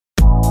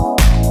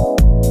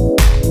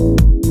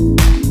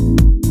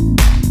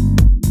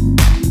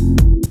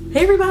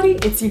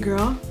It's your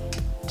girl,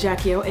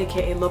 Jackie O,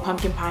 aka Lil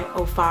Pumpkin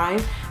Pie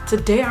 05.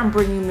 Today I'm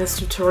bringing this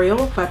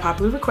tutorial by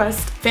popular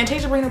request.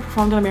 Fantasia Barrino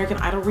performed on American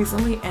Idol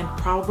recently, and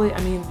probably,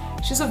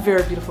 she's a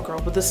very beautiful girl,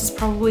 but this is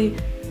probably,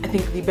 I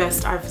think, the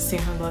best I've seen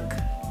her look,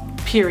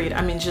 period.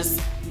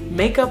 Just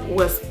makeup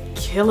was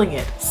killing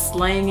it,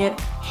 slaying it,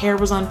 hair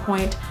was on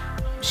point.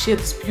 She had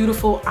this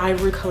beautiful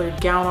ivory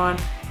colored gown on.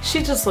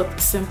 She just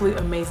looked simply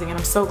amazing, and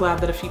I'm so glad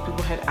that a few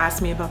people had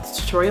asked me about the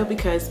tutorial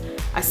because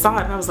I saw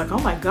it and I was like, oh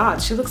my god,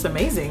 she looks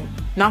amazing.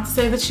 Not to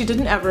say that she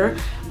didn't ever,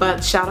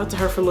 but shout out to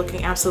her for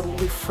looking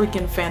absolutely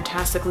freaking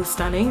fantastically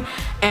stunning.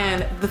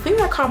 And the thing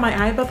that caught my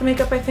eye about the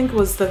makeup, I think,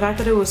 was the fact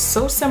that it was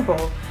so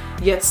simple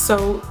yet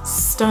so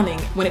stunning.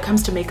 When it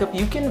comes to makeup,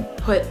 you can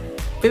put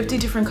 50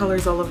 different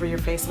colors all over your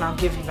face and I'll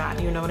give you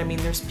that, you know what I mean?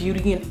 There's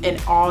beauty in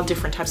all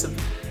different types of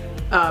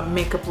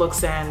makeup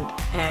looks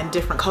and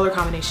different color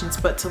combinations,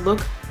 but to look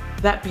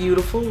that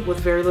beautiful with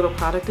very little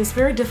product is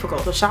very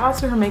difficult. So shout out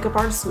to her makeup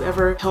artist,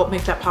 whoever helped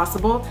make that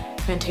possible.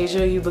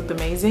 Fantasia, you looked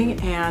amazing,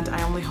 and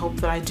I only hope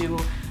that I do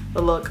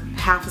the look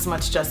half as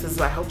much justice as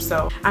I hope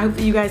so. I hope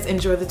that you guys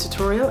enjoy the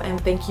tutorial, and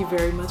thank you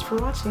very much for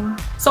watching.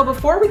 So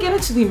before we get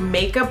into the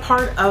makeup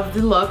part of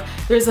the look,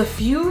 there's a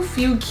few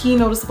key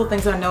noticeable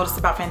things I noticed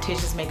about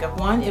Fantasia's makeup.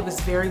 One, it was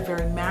very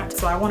matte,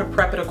 so I want to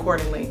prep it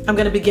accordingly. I'm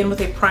gonna begin with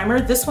a primer.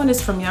 This one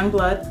is from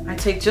Youngblood. I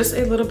take just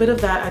a little bit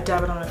of that, I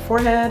dab it on my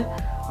forehead,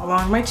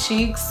 along my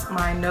cheeks,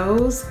 my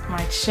nose,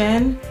 my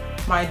chin,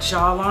 my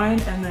jawline,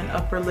 and then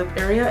upper lip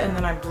area, and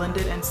then I blend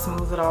it and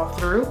smooth it all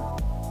through.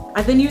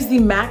 I then use the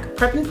MAC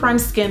Prep and Prime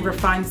Skin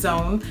Refined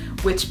Zone,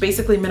 which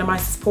basically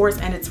minimizes pores,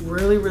 and it's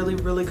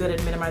really good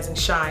at minimizing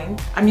shine.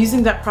 I'm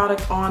using that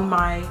product on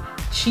my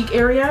cheek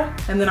area,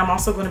 and then I'm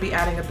also going to be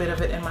adding a bit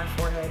of it in my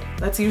forehead.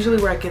 That's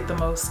usually where I get the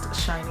most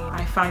shiny.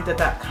 I find that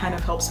that kind of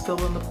helps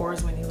fill in the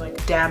pores when you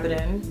like dab it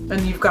in,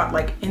 and you've got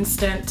like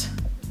instant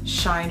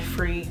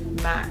shine-free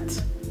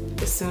matte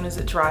as soon as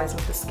it dries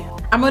with the skin.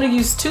 I'm going to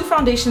use two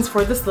foundations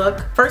for this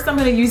look. First, I'm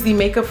going to use the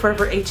Makeup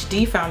Forever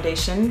HD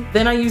foundation.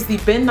 Then I use the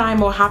Ben Nye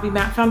Mojave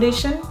Matte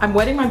Foundation. I'm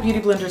wetting my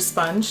Beauty Blender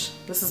sponge.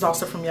 This is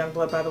also from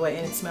Youngblood, by the way,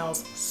 and it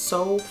smells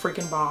so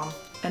freaking bomb.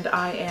 And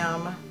I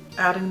am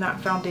adding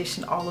that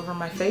foundation all over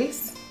my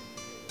face.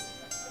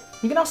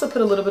 You can also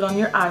put a little bit on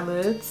your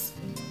eyelids.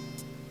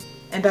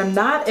 And I'm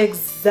not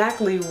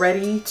exactly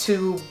ready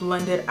to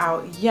blend it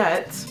out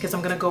yet because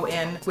I'm gonna go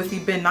in with the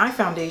Ben Nye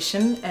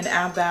foundation and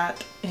add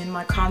that in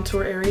my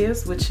contour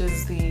areas, which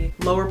is the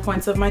lower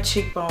points of my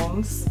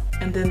cheekbones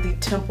and then the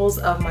temples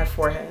of my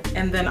forehead.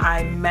 And then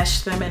I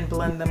mesh them and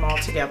blend them all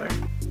together.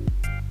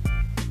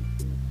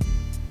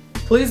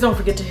 Please don't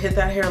forget to hit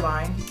that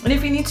hairline. And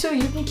if you need to,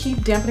 you can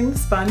keep dampening the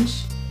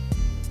sponge.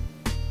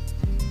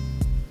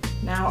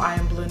 Now I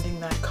am blending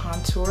that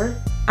contour.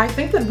 I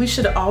think that we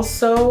should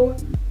also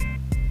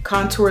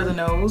contour the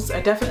nose.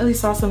 I definitely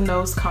saw some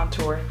nose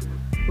contour.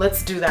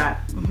 Let's do that.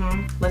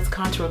 Let's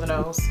contour the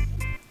nose.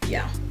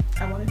 Yeah,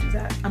 I want to do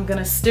that. I'm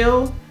gonna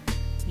still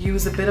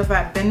use a bit of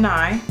that Ben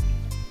Nye.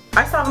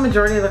 I saw the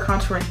majority of the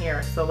contour in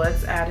here, so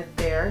let's add it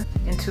there,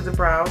 into the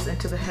brows,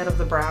 into the head of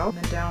the brow, and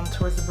then down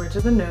towards the bridge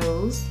of the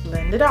nose.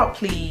 Blend it out,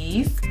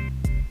 please.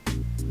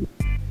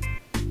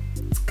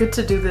 It's good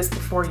to do this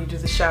before you do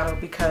the shadow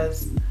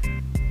because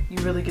you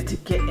really get to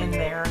get in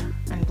there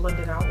and blend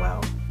it out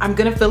well. I'm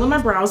gonna fill in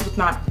my brows with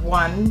not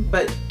one,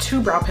 but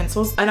two brow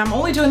pencils. And I'm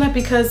only doing that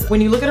because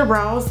when you look at her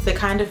brows, they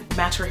kind of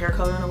match her hair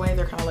color in a way.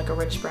 They're kind of like a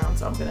rich brown,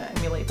 so I'm gonna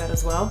emulate that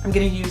as well. I'm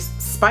gonna use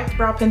Spiked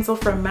Brow Pencil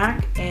from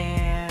MAC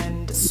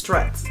and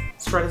Strut.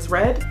 Strut is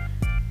red,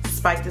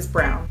 Spiked is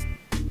brown.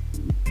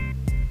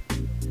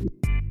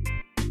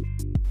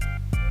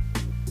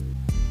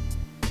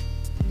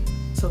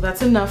 So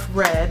that's enough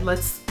red.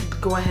 Let's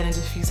go ahead and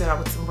diffuse it out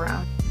with some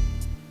brown.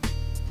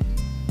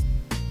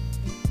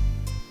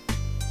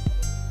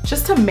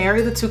 Just to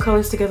marry the two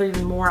colors together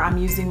even more, I'm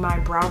using my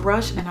brow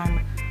brush and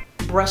I'm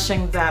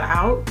brushing that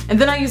out.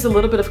 And then I use a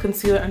little bit of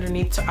concealer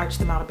underneath to arch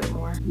them out a bit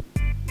more.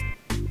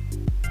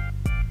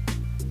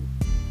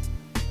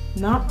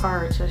 Not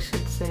arch, I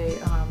should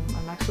say.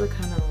 I'm actually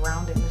kind of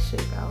rounding the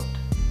shape out.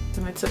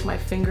 Then I took my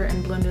finger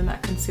and blended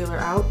that concealer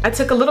out. I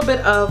took a little bit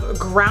of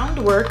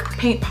Groundwork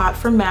Paint Pot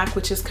from MAC,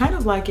 which is kind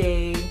of like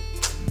a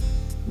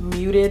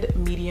muted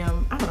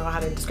medium, I don't know how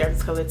to describe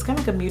this color. It's kind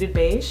of like a muted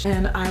beige,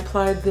 and I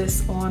applied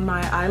this on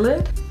my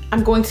eyelid.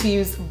 I'm going to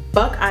use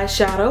Buck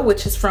eyeshadow,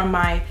 which is from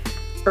my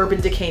Urban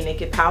Decay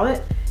Naked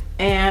palette,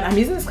 and I'm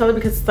using this color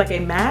because it's like a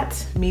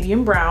matte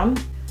medium brown.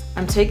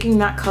 I'm taking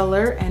that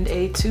color and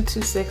a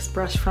 226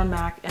 brush from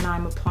MAC, and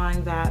I'm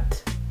applying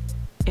that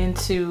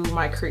into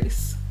my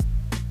crease.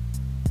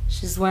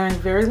 She's wearing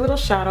very little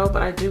shadow,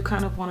 but I do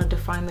kind of want to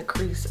define the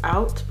crease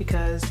out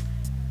because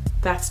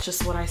that's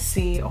just what I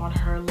see on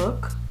her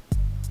look.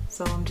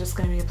 So I'm just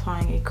going to be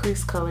applying a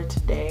crease color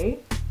today.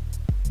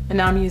 And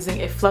now I'm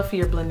using a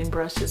fluffier blending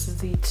brush. This is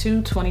the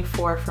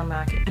 224 from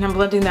MAC. And I'm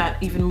blending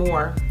that even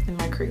more in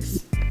my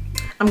crease.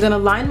 I'm going to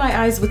line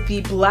my eyes with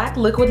the black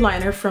liquid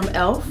liner from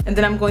e.l.f. And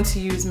then I'm going to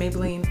use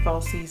Maybelline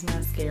Falsies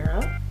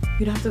mascara.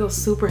 You don't have to go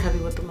super heavy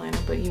with the liner,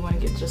 but you want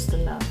to get just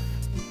enough.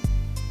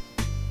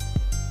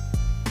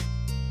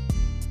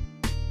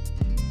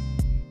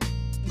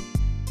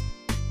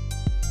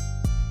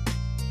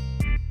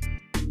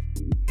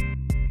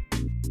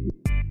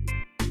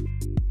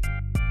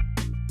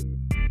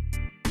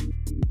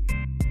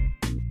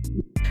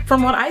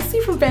 From what I see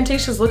from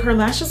Fantasia's look, her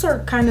lashes are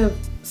kind of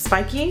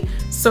spiky.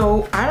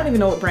 So I don't even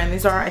know what brand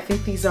these are. I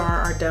think these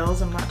are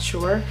Ardell's, I'm not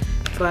sure.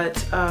 But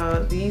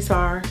these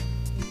are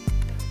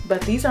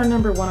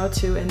number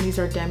 102 and these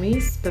are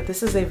Demi's. But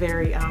this is a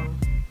very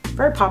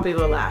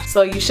popular lash.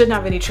 So you shouldn't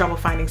have any trouble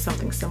finding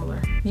something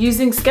similar.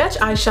 Using Sketch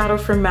eyeshadow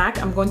from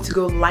MAC, I'm going to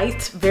go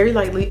light, very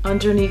lightly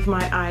underneath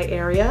my eye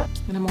area.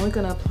 And I'm only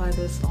gonna apply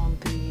this on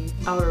the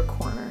outer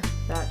corner,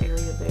 that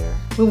area there.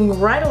 Moving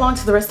right along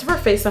to the rest of her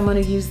face, I'm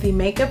gonna use the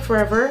Makeup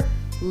Forever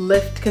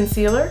Lift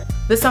Concealer.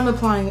 This I'm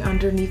applying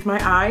underneath my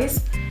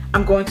eyes.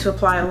 I'm going to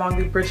apply along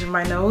the bridge of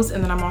my nose,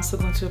 and then I'm also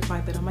going to apply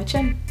a bit on my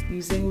chin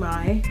using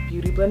my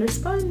Beauty Blender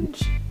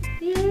sponge.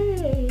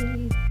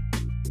 Yay!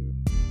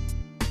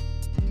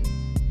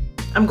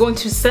 I'm going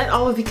to set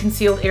all of the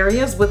concealed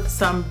areas with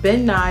some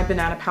Ben Nye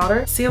banana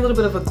powder. See a little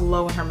bit of a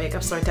glow in her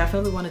makeup, so I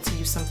definitely wanted to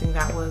use something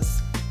that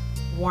was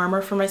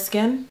warmer for my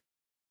skin.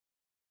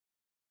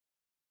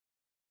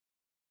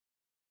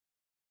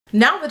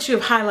 Now that you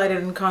have highlighted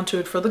and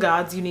contoured for the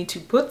gods, you need to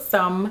put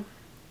some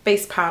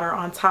face powder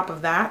on top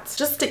of that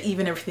just to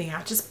even everything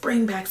out. Just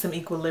bring back some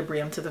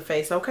equilibrium to the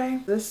face,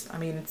 okay? This, I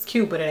mean, it's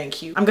cute, but it ain't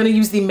cute. I'm gonna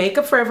use the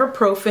Makeup Forever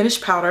Pro Finish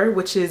Powder,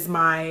 which is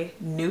my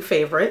new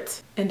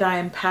favorite. And I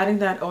am patting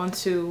that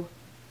onto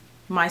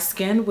my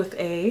skin with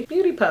a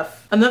beauty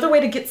puff. Another way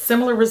to get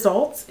similar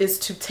results is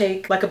to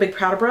take like a big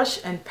powder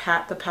brush and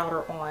pat the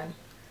powder on.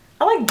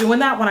 I like doing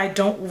that when I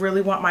don't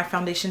really want my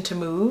foundation to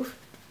move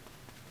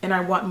and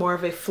I want more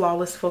of a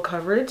flawless full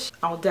coverage.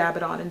 I'll dab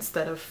it on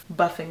instead of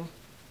buffing.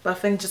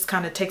 Buffing just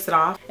kind of takes it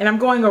off. And I'm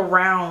going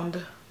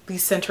around the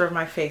center of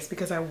my face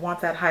because I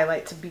want that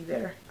highlight to be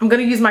there. I'm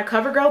going to use my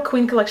CoverGirl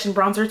Queen Collection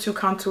bronzer to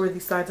contour the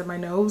sides of my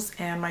nose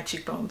and my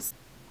cheekbones.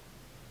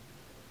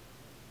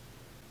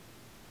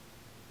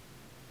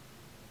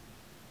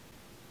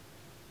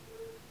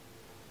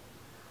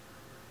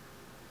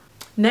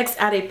 Next,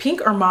 add a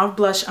pink or mauve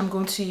blush. I'm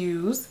going to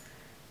use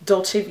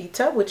Dolce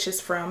Vita, which is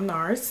from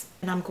NARS.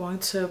 And I'm going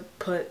to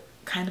put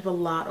kind of a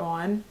lot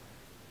on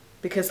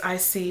because I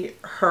see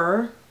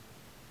her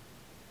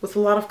with a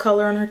lot of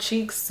color on her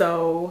cheeks.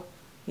 So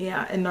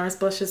yeah, and NARS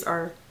blushes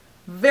are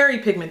very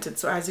pigmented.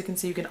 So as you can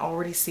see, you can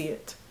already see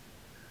it.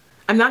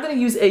 I'm not going to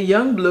use a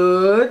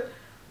Youngblood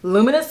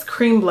Luminous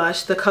Cream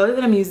Blush. The color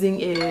that I'm using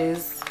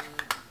is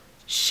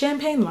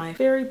Champagne Life.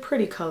 Very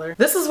pretty color.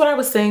 This is what I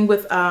was saying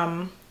with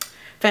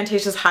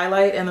Fantasia's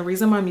highlight, and the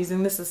reason why I'm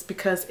using this is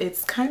because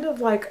it's kind of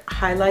like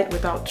highlight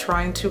without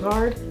trying too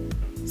hard.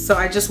 So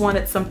I just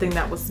wanted something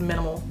that was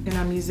minimal, and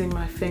I'm using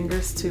my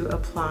fingers to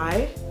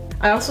apply.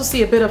 I also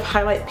see a bit of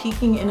highlight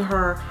peeking in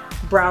her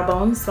brow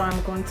bone, so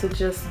I'm going to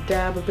just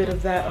dab a bit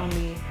of that on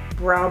the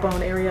brow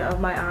bone area of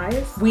my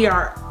eyes. We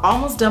are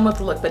almost done with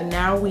the look, but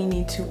now we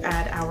need to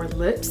add our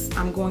lips.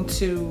 I'm going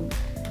to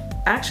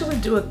actually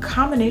do a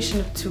combination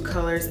of two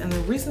colors, and the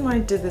reason why I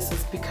did this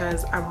is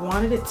because I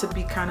wanted it to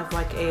be kind of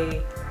like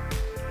a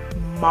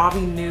mauve-y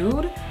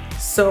nude.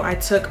 So I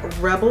took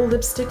Rebel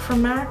lipstick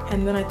from MAC,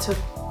 and then I took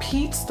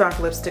Peach Stock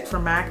lipstick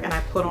from MAC, and I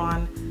put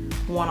on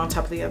one on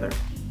top of the other.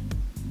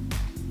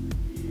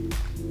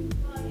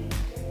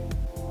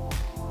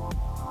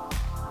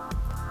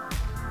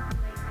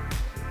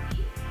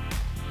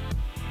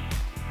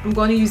 I'm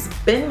going to use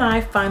Ben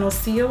Nye Final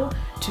Seal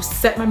to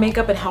set my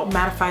makeup and help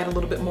mattify it a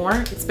little bit more.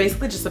 It's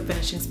basically just a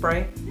finishing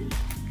spray.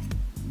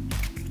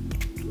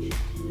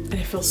 And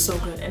it feels so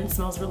good and it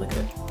smells really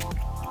good.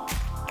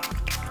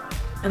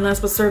 And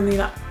last but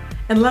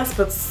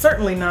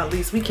certainly not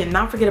least, we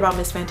cannot forget about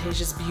Miss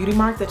Fantasia's beauty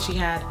mark that she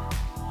had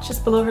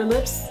just below her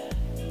lips.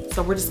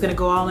 So we're just gonna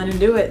go all in and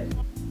do it.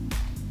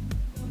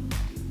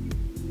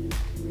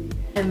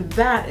 And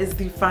that is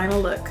the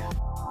final look.